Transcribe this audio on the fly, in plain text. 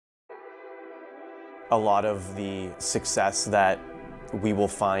A lot of the success that we will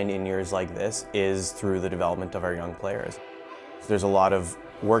find in years like this is through the development of our young players. There's a lot of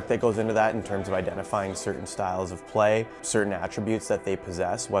work that goes into that in terms of identifying certain styles of play, certain attributes that they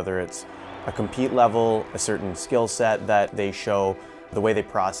possess, whether it's a compete level, a certain skill set that they show, the way they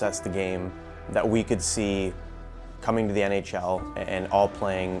process the game, that we could see coming to the NHL and all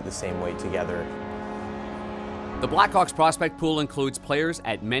playing the same way together. The Blackhawks prospect pool includes players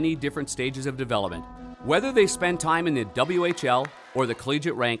at many different stages of development. Whether they spend time in the WHL or the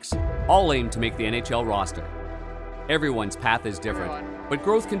collegiate ranks, all aim to make the NHL roster. Everyone's path is different, but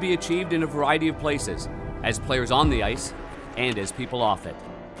growth can be achieved in a variety of places, as players on the ice and as people off it.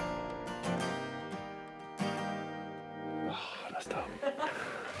 Let's go.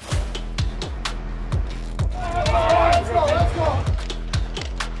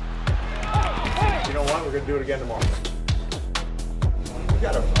 You know what? We're going to do it again tomorrow. You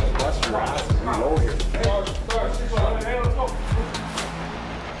got to bust your ass and be low here. Hey, let's go.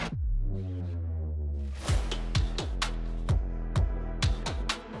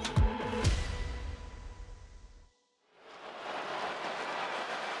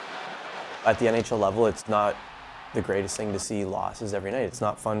 At the NHL level, it's not the greatest thing to see losses every night. It's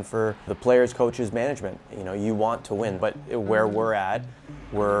not fun for the players, coaches, management. You know, you want to win, but where we're at,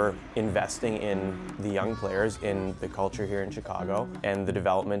 we're investing in the young players, in the culture here in Chicago, and the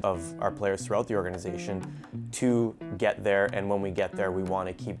development of our players throughout the organization to get there, and when we get there, we want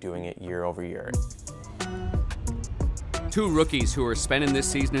to keep doing it year over year. Two rookies who are spending this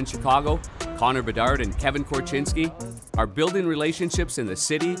season in Chicago, Connor Bedard and Kevin Korchinski, are building relationships in the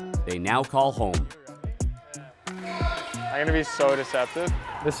city they now call home. I'm gonna be so deceptive.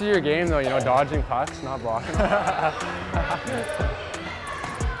 This is your game though, you know, dodging pucks, not blocking.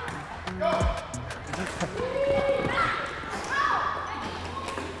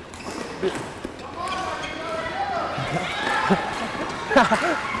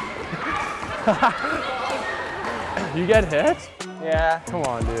 You get hit? Yeah. Come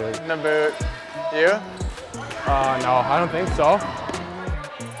on, dude. In the boot. You? No, I don't think so.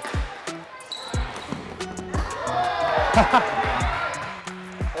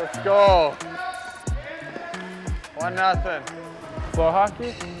 Let's go. 1-0. Floor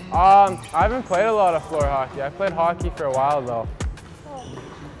hockey? I haven't played a lot of floor hockey. I played hockey for a while though.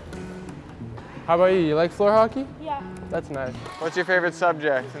 How about you? You like floor hockey? Yeah. That's nice. What's your favorite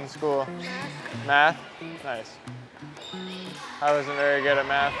subject in school? Math? Nice. I wasn't very good at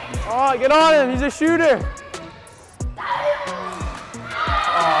math. Oh, get on him! He's a shooter!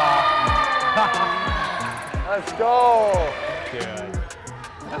 Let's go! Good.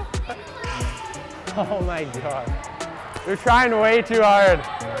 Oh my God. You're trying way too hard.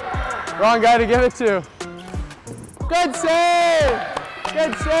 Wrong guy to give it to. Good save!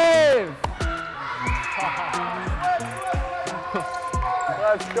 Good save!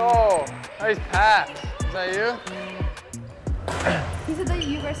 Let's go! Nice pass. Is that you? He said that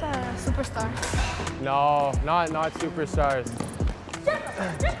you guys are superstars. No, not superstars.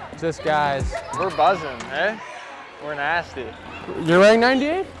 Just guys. We're buzzing, eh? We're nasty. You're wearing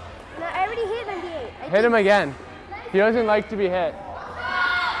 98? No, I already hit 98. Hit him again. He doesn't like to be hit.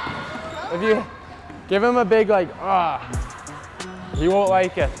 If you give him a big like, he won't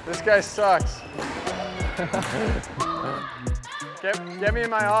like it. This guy sucks. Get me in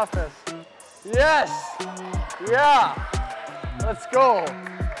my office. Yes! Yeah! Let's go.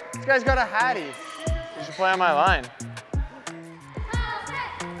 This guy's got a hattie. You should play on my line.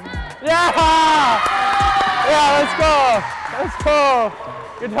 Yeah! Yeah, let's go! Let's go!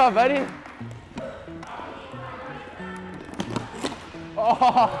 Good job, buddy.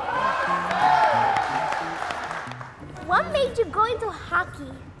 Oh. What made you go into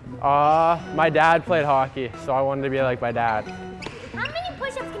hockey? My dad played hockey, so I wanted to be like my dad. How many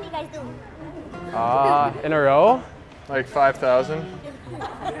push-ups can you guys do? In a row? Like 5,000.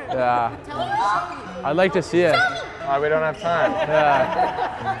 Yeah. I'd like to see it. We don't have time.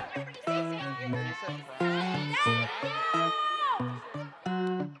 Yeah.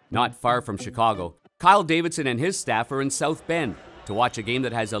 Not far from Chicago, Kyle Davidson and his staff are in South Bend to watch a game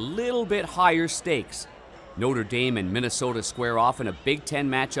that has a little bit higher stakes. Notre Dame and Minnesota square off in a Big Ten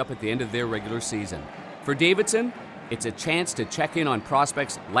matchup at the end of their regular season. For Davidson, it's a chance to check in on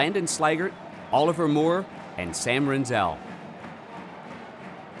prospects Landon Slaggert, Oliver Moore, and Sam Rinzel.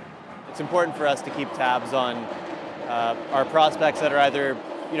 It's important for us to keep tabs on our prospects that are either,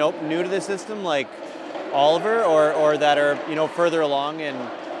 new to the system, like Oliver, or that are, further along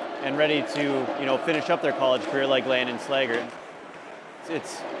and ready to, finish up their college career, like Landon Slaggert.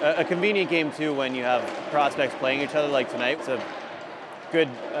 It's a convenient game too when you have prospects playing each other like tonight. It's good,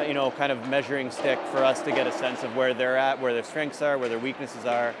 you know, kind of measuring stick for us to get a sense of where they're at, where their strengths are, where their weaknesses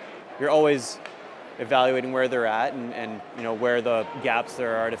are. You're always evaluating where they're at and you know, where the gaps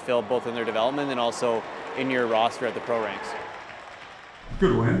there are to fill both in their development and also in your roster at the pro ranks.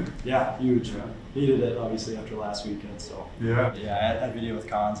 Good win. Yeah, huge. Needed it obviously after last weekend. So Yeah. Yeah, I had a video with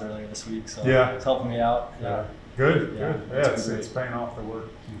Cons earlier this week, so Yeah. it's helping me out. Yeah. Good. Yeah, Good. it's Yeah, been great. it's paying off the work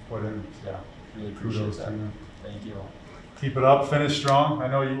you've put in. Yeah, really appreciate Kudos that. to you. Thank you. Keep it up. Finish strong. I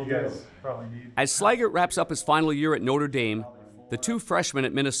know you guys probably need. As Slaggert wraps up his final year at Notre Dame, the two freshmen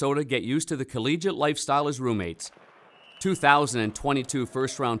at Minnesota get used to the collegiate lifestyle as roommates. 2022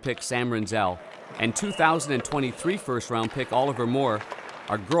 first-round pick Sam Rinzel and 2023 first-round pick Oliver Moore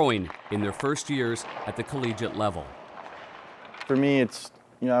are growing in their first years at the collegiate level. For me, it's,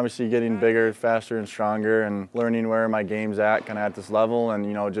 you know, obviously getting bigger, faster, and stronger, and learning where my game's at, kind of at this level, and,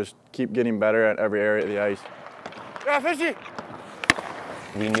 you know, just keep getting better at every area of the ice. Yeah, fishy!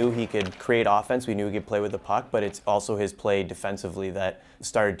 We knew he could create offense, we knew he could play with the puck, but it's also his play defensively that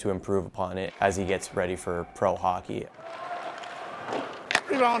started to improve upon it as he gets ready for pro hockey.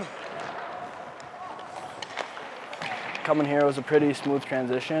 Rebound. Coming here was a pretty smooth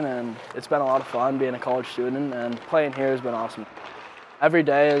transition, and it's been a lot of fun being a college student, and playing here has been awesome. Every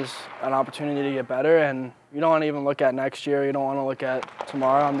day is an opportunity to get better, and you don't want to even look at next year, you don't want to look at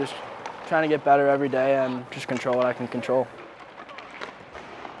tomorrow. I'm just trying to get better every day and just control what I can control.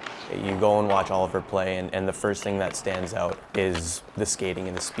 You go and watch Oliver play, and the first thing that stands out is the skating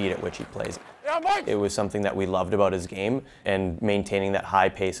and the speed at which he plays. It was something that we loved about his game, and maintaining that high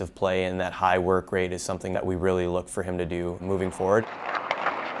pace of play and that high work rate is something that we really look for him to do moving forward.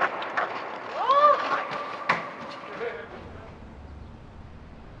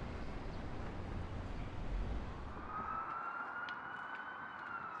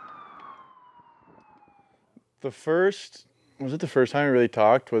 Was it the first time we really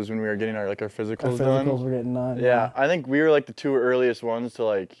talked was when we were getting our physicals done? Our physicals were getting done. Yeah, I think we were like the two earliest ones to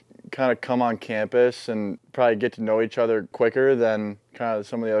like kind of come on campus and probably get to know each other quicker than kind of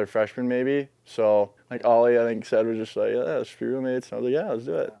some of the other freshmen maybe. So like Ollie, I think, said was just like, yeah, let's be roommates. And I was like, yeah, let's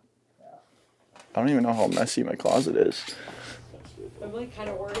do it. I don't even know how messy my closet is. I'm like kind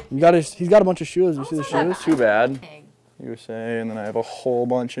of worried. He's got a bunch of shoes. You see the shoes? Too bad. USA, and then I have a whole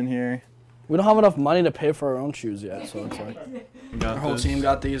bunch in here. We don't have enough money to pay for our own shoes yet, so it's like our whole team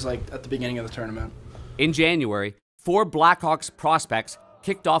got these like at the beginning of the tournament. In January, 4 Blackhawks prospects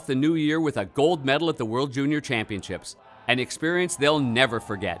kicked off the new year with a gold medal at the World Junior Championships, an experience they'll never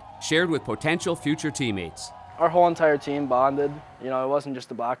forget, shared with potential future teammates. Our whole entire team bonded. You know, it wasn't just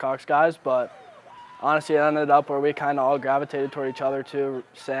the Blackhawks guys, but honestly, it ended up where we kind of all gravitated toward each other too.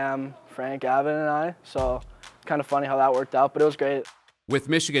 Sam, Frank, Avin, and I. So it's kind of funny how that worked out, but it was great. With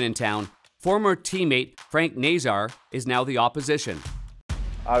Michigan in town, former teammate Frank Nazar is now the opposition.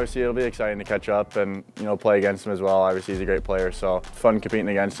 Obviously, it'll be exciting to catch up and, you know, play against him as well. Obviously, he's a great player, so fun competing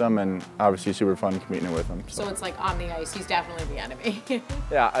against him, and obviously super fun competing with him. So it's like on the ice, he's definitely the enemy.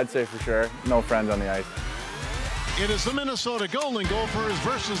 Yeah, I'd say for sure. No friends on the ice. It is the Minnesota Golden Gophers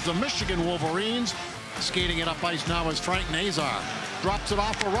versus the Michigan Wolverines. Skating it up ice now is Frank Nazar. Drops it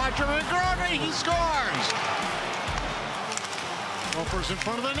off for Roger McGrady. He scores! Gophers in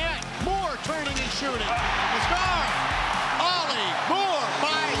front of the net. Moore turning and shooting. The score! Ollie Moore,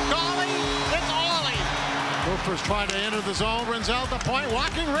 by golly, it's Ollie! Gophers try to enter the zone. Rinzel at the point,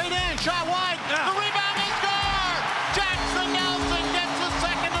 walking right in. Shot wide. The rebound and score! Jackson Nelson gets the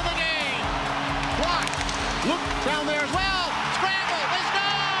second of the game. Blocked. Look down there as well. Scramble. They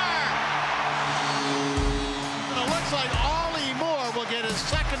score! And it looks like Ollie Moore will get his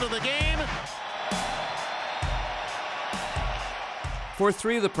second of the game. For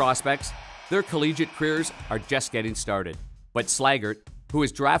 3 of the prospects, their collegiate careers are just getting started. But Slaggert, who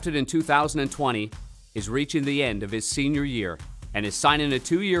was drafted in 2020, is reaching the end of his senior year and is signing a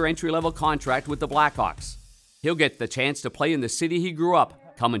 2-year entry-level contract with the Blackhawks. He'll get the chance to play in the city he grew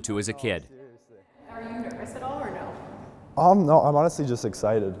up coming to as a kid. Are you nervous at all or no? No, I'm honestly just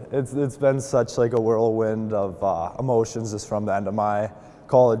excited. It's been such like a whirlwind of emotions just from the end of my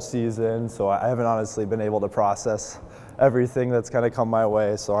college season, so I haven't honestly been able to process everything that's kind of come my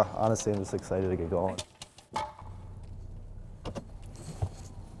way, so honestly I'm just excited to get going.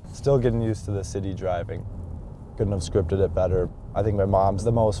 Still getting used to the city driving. Couldn't have scripted it better. I think my mom's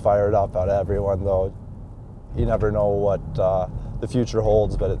the most fired up out of everyone though. You never know what the future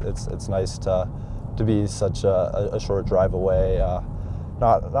holds, but it's nice to be such a short drive away.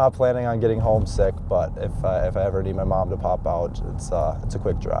 Not planning on getting homesick, but if I ever need my mom to pop out, it's a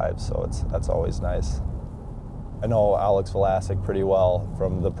quick drive, so that's always nice. I know Alex Vlasic pretty well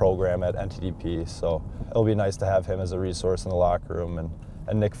from the program at NTDP, so it'll be nice to have him as a resource in the locker room.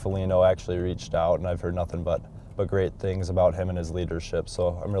 And Nick Foligno actually reached out, and I've heard nothing but great things about him and his leadership,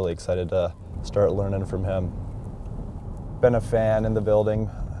 so I'm really excited to start learning from him. Been a fan in the building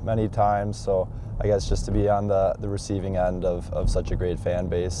many times, so I guess just to be on the receiving end of such a great fan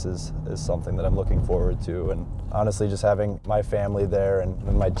base is something that I'm looking forward to. And honestly, just having my family there and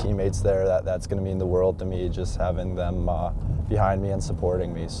my teammates there, that's going to mean the world to me, just having them behind me and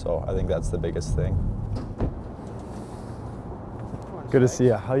supporting me. So I think that's the biggest thing. Good to see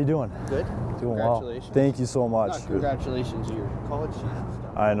you. How you doing? Good. Doing well. Thank you so much. Congratulations on your college season.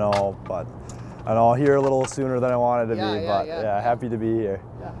 I know, but I know here a little sooner than I wanted to be, but yeah, happy to be here.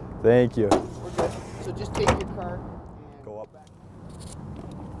 Yeah. Thank you. We're good. So just take your car. Go up.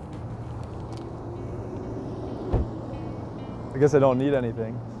 I guess I don't need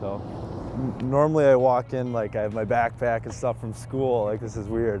anything, so. Normally I walk in like I have my backpack and stuff from school, like this is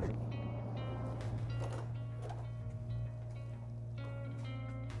weird.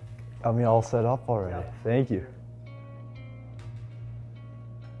 Got me all set up already. Thank you.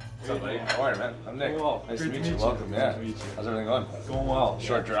 What's up, buddy? How are you, man? I'm Nick. Well, nice to meet you. Welcome. Yeah. How's everything going? Going well.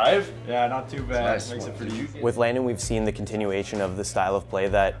 Short drive? Yeah, not too bad. Nice. Makes it pretty easy. With Landon, we've seen the continuation of the style of play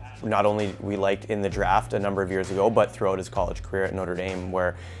that not only we liked in the draft a number of years ago, but throughout his college career at Notre Dame,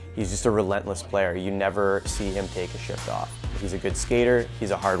 where he's just a relentless player. You never see him take a shift off. He's a good skater,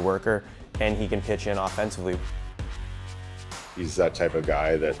 he's a hard worker, and he can pitch in offensively. He's that type of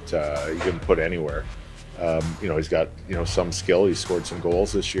guy that you can put anywhere. You know, he's got some skill. He scored some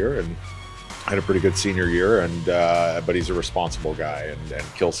goals this year and had a pretty good senior year. And but he's a responsible guy and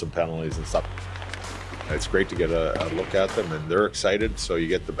kills some penalties and stuff. It's great to get a look at them, and they're excited. So you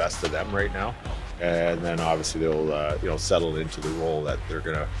get the best of them right now, and then obviously they'll settle into the role that they're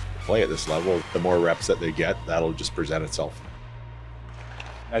going to play at this level. The more reps that they get, that'll just present itself.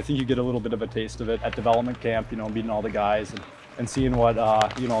 I think you get a little bit of a taste of it at development camp. Meeting all the guys and seeing what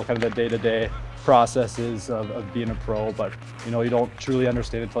kind of the day-to-day process is of being a pro, but you don't truly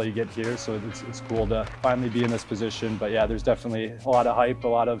understand it until you get here, so it's cool to finally be in this position. But yeah, there's definitely a lot of hype, a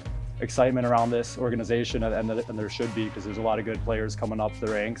lot of excitement around this organization, and there should be, because there's a lot of good players coming up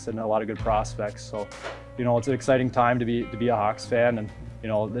the ranks and a lot of good prospects. So it's an exciting time to be a Hawks fan, and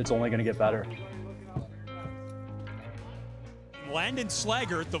it's only going to get better. Landon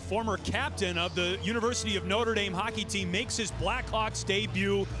Slaggert, the former captain of the University of Notre Dame hockey team, makes his Blackhawks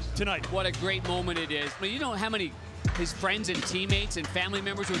debut tonight. What a great moment it is. I mean, you know how many his friends and teammates and family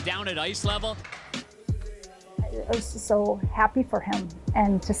members were down at ice level? I was so happy for him,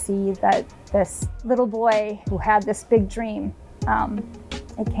 and to see that this little boy who had this big dream,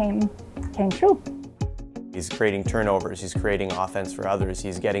 it came true. He's creating turnovers, he's creating offense for others,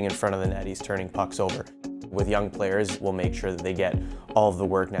 he's getting in front of the net, he's turning pucks over. With young players, we'll make sure that they get all of the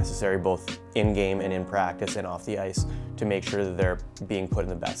work necessary, both in-game and in practice and off the ice, to make sure that they're being put in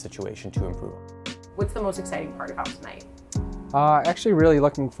the best situation to improve. What's the most exciting part about tonight? Actually really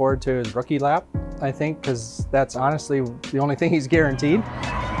looking forward to his rookie lap, I think, because that's honestly the only thing he's guaranteed.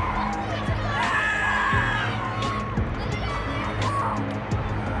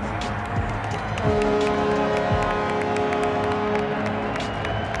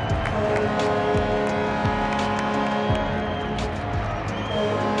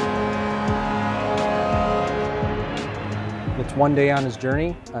 It's one day on his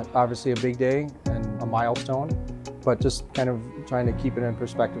journey, obviously a big day and a milestone, but just kind of trying to keep it in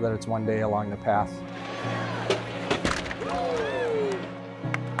perspective that it's one day along the path.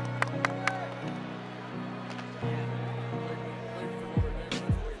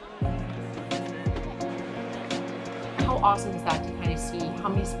 How awesome is that to kind of see how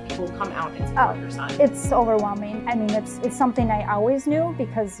many people come out and support your son? It's overwhelming. I mean, it's something I always knew,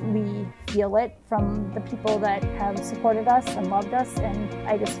 because we feel it from the people that have supported us and loved us, and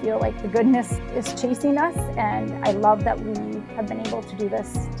I just feel like the goodness is chasing us, and I love that we have been able to do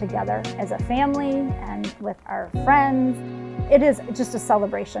this together as a family and with our friends. It is just a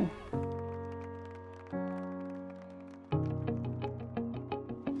celebration.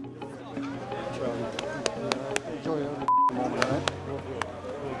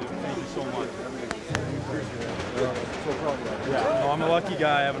 Yeah, no, I'm a lucky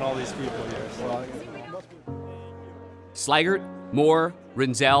guy having all these people here. So. Slaggert, Moore,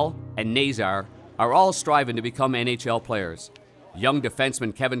 Rinzel, and Nazar are all striving to become NHL players. Young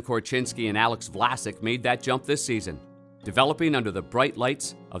defensemen Kevin Korchinski and Alex Vlasic made that jump this season, developing under the bright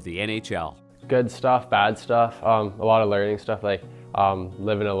lights of the NHL. Good stuff, bad stuff, a lot of learning stuff, like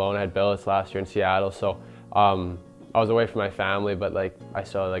living alone. I had billets last year in Seattle, so I was away from my family, but like I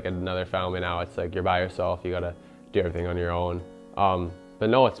still had like another family now. It's like you're by yourself, you gotta do everything on your own. But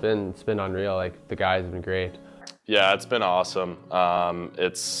no, it's been unreal. Like, the guys have been great. Yeah, it's been awesome.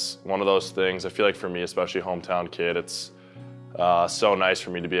 It's one of those things, I feel like for me, especially hometown kid, it's so nice for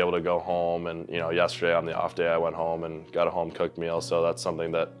me to be able to go home. And, you know, yesterday on the off day, I went home and got a home-cooked meal. So that's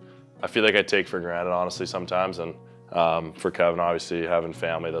something that I feel like I take for granted, honestly, sometimes. And for Kevin, obviously, having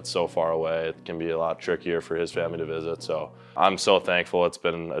family that's so far away, it can be a lot trickier for his family to visit. So I'm so thankful. It's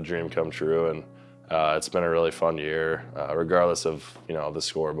been a dream come true. And it's been a really fun year, regardless of, you know, the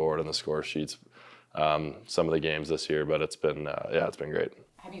scoreboard and the score sheets, some of the games this year. But it's been, yeah, it's been great.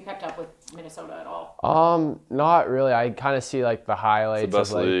 Have you kept up with Minnesota at all? Not really. I kind of see like the highlights it's the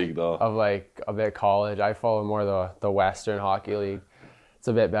best of, like, league, though. of their college. I follow more the Western Hockey League. It's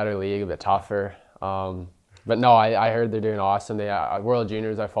a bit better league, a bit tougher. But no, I heard they're doing awesome. They World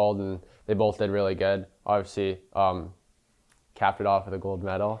Juniors I followed, and they both did really good. Obviously, capped it off with a gold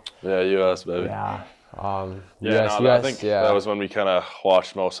medal. Yeah, U.S. baby. Yeah. I think that was when we kind of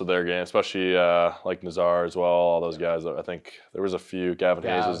watched most of their games, especially like Nazar as well. All those guys. I think there was a few. Gavin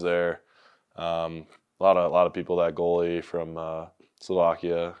Hayes was there. A lot of people. That goalie from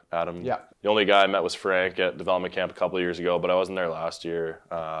Slovakia, Adam. Yeah. The only guy I met was Frank at development camp a couple of years ago, but I wasn't there last year.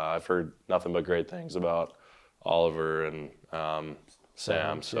 I've heard nothing but great things about Oliver and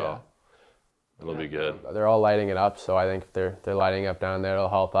Sam. So it'll be good. They're all lighting it up. So I think if they're lighting up down there, it'll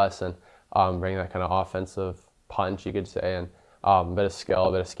help us and bring that kind of offensive punch, you could say, and a bit of skill,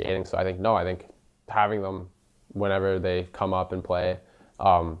 a bit of skating. So I think having them whenever they come up and play,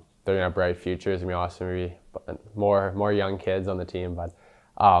 they're gonna have bright futures. It's gonna be awesome. Maybe more young kids on the team, but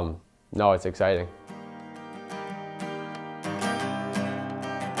no, it's exciting.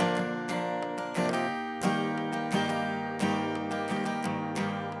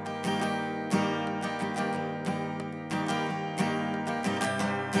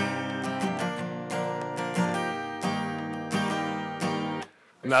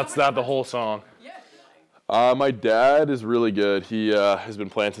 And that's the whole song. My dad is really good. He has been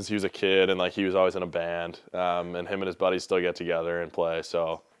playing since he was a kid, and like he was always in a band. And him and his buddies still get together and play.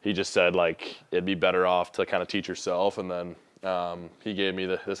 So he just said like it'd be better off to kind of teach yourself. And then he gave me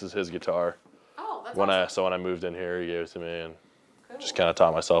this is his guitar. Oh, that's awesome. So when I moved in here, he gave it to me, and just kind of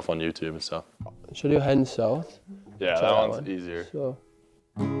taught myself on YouTube and stuff. Should I do heading south? Yeah, that one's easier. So.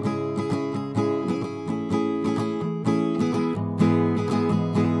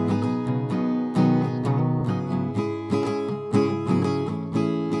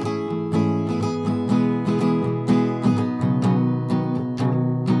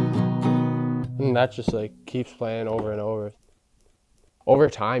 And that just like keeps playing over and over. Over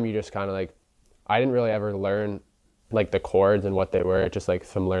time, you just kind of like, I didn't really ever learn like the chords and what they were. Just like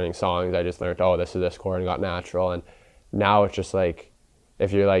from learning songs, I just learned, oh, this is this chord, and got natural. And now it's just like,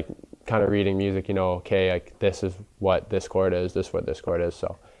 if you're like kind of reading music, you know, okay, like this is what this chord is, this is what this chord is.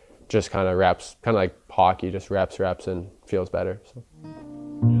 So just kind of reps, kind of like hockey, just reps and feels better. So.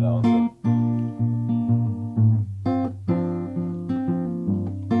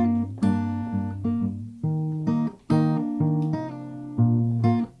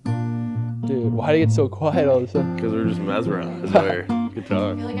 Dude, why do you get so quiet all of a sudden? Because we're just mesmerized by your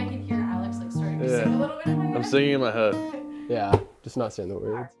guitar. I feel like I can hear Alex like starting to sing a little bit in my head. I'm singing in my head. Yeah, just not saying the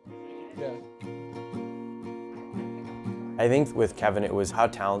words. Yeah. I think with Kevin, it was how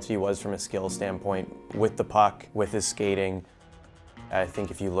talented he was from a skill standpoint with the puck, with his skating. I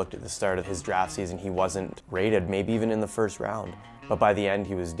think if you looked at the start of his draft season, he wasn't rated, maybe even in the first round. But by the end,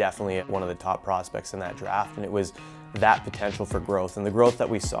 he was definitely one of the top prospects in that draft, and it was that potential for growth, and the growth that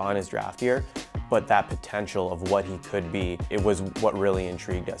we saw in his draft year, but that potential of what he could be, it was what really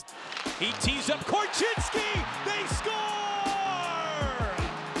intrigued us. He tees up Korchinski, they score!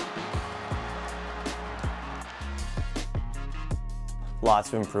 Lots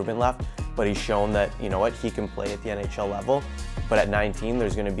of improvement left, but he's shown that, you know what, he can play at the NHL level. But at 19,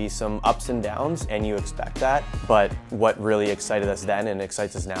 there's going to be some ups and downs, and you expect that. But what really excited us then and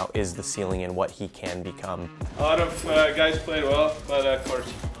excites us now is the ceiling and what he can become. A lot of guys played well, but of course.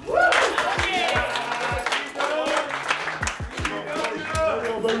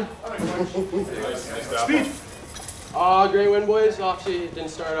 Speech. Great win, boys. Obviously, it didn't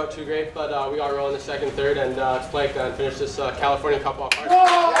start out too great, but we got rolling the second, third, and let's play and finish this California Cup off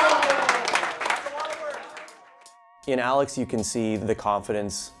hard. In Alex, you can see the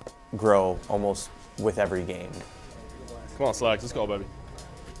confidence grow almost with every game. Come on, Slags, let's go, baby.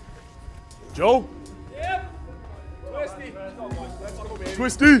 Joe? Yep. Twisty.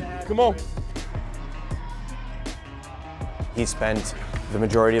 Twisty, come on. He spent the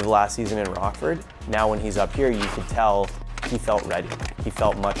majority of last season in Rockford. Now when he's up here, you could tell he felt ready. He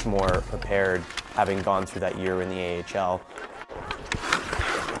felt much more prepared having gone through that year in the AHL.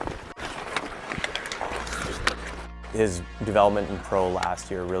 His development in pro last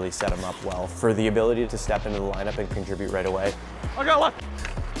year really set him up well for the ability to step into the lineup and contribute right away. I got left.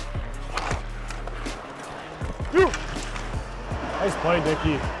 You. Nice play,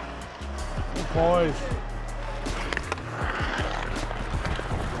 Nicky. Good boys.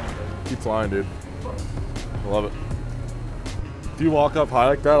 Keep flying, dude. I love it. If you walk up high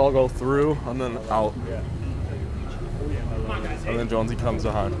like that, I'll go through and then out. And then Jonesy comes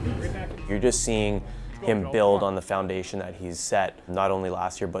behind. You're just seeing him build on the foundation that he's set, not only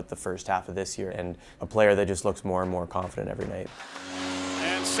last year, but the first half of this year, and a player that just looks more and more confident every night.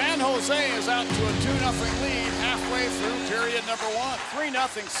 And San Jose is out to a 2-0 lead halfway through period number 1.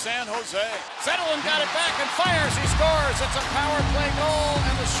 3-0 San Jose. Zetterlund got it back and fires. He scores. It's a power play goal,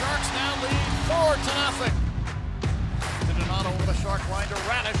 and the Sharks now lead 4-0. Donato with a shark line to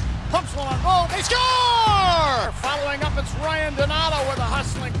Radish. Pumps one on goal. They score! Following up, it's Ryan Donato with a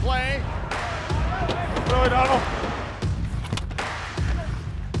hustling play. Really, Donald?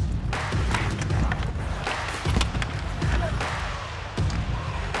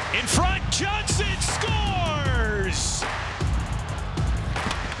 In front, Johnson scores!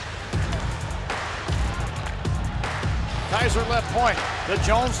 Kaiser left point. The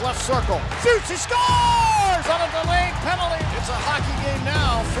Jones left circle. Shoots, he scores on a delayed penalty. It's a hockey game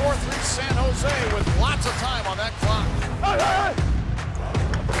now. 4-3 San Jose with lots of time on that clock.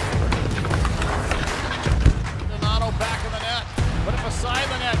 Donato back in the net. Put it beside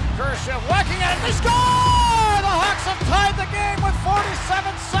the net. Kershev whacking at it. They score! The Hawks have tied the game with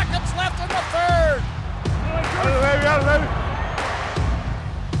 47 seconds left in the third.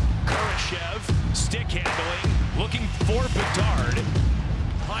 Kershev, stick handling, looking for Bedard.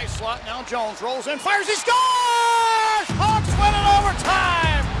 High slot, now Jones rolls in, fires, he scores! Hawks win in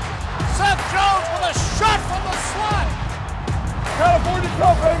overtime! Seth Jones with a shot from the slot! California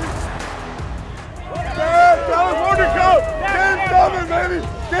Cup, baby! Yeah, California Cup! Game's coming, baby!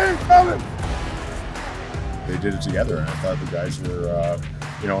 Game's coming! They did it together, and I thought the guys were,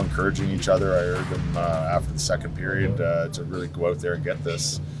 encouraging each other. I heard them after the second period to really go out there and get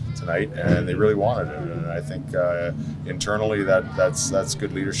this tonight, and they really wanted it. And I think internally that's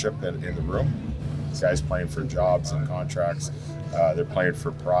good leadership in the room. These guys playing for jobs and contracts. They're playing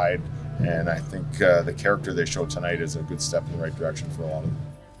for pride, and I think the character they showed tonight is a good step in the right direction for a lot of them.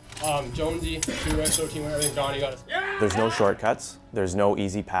 Jonesy, 2-0 team winner. I think Donnie got us. There's no shortcuts. There's no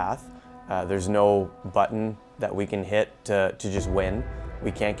easy path. There's no button that we can hit to just win.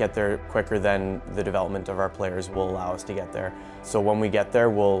 We can't get there quicker than the development of our players will allow us to get there. So when we get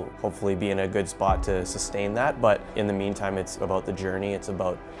there, we'll hopefully be in a good spot to sustain that. But in the meantime, it's about the journey. It's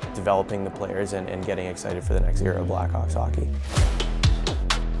about developing the players and getting excited for the next era of Blackhawks hockey.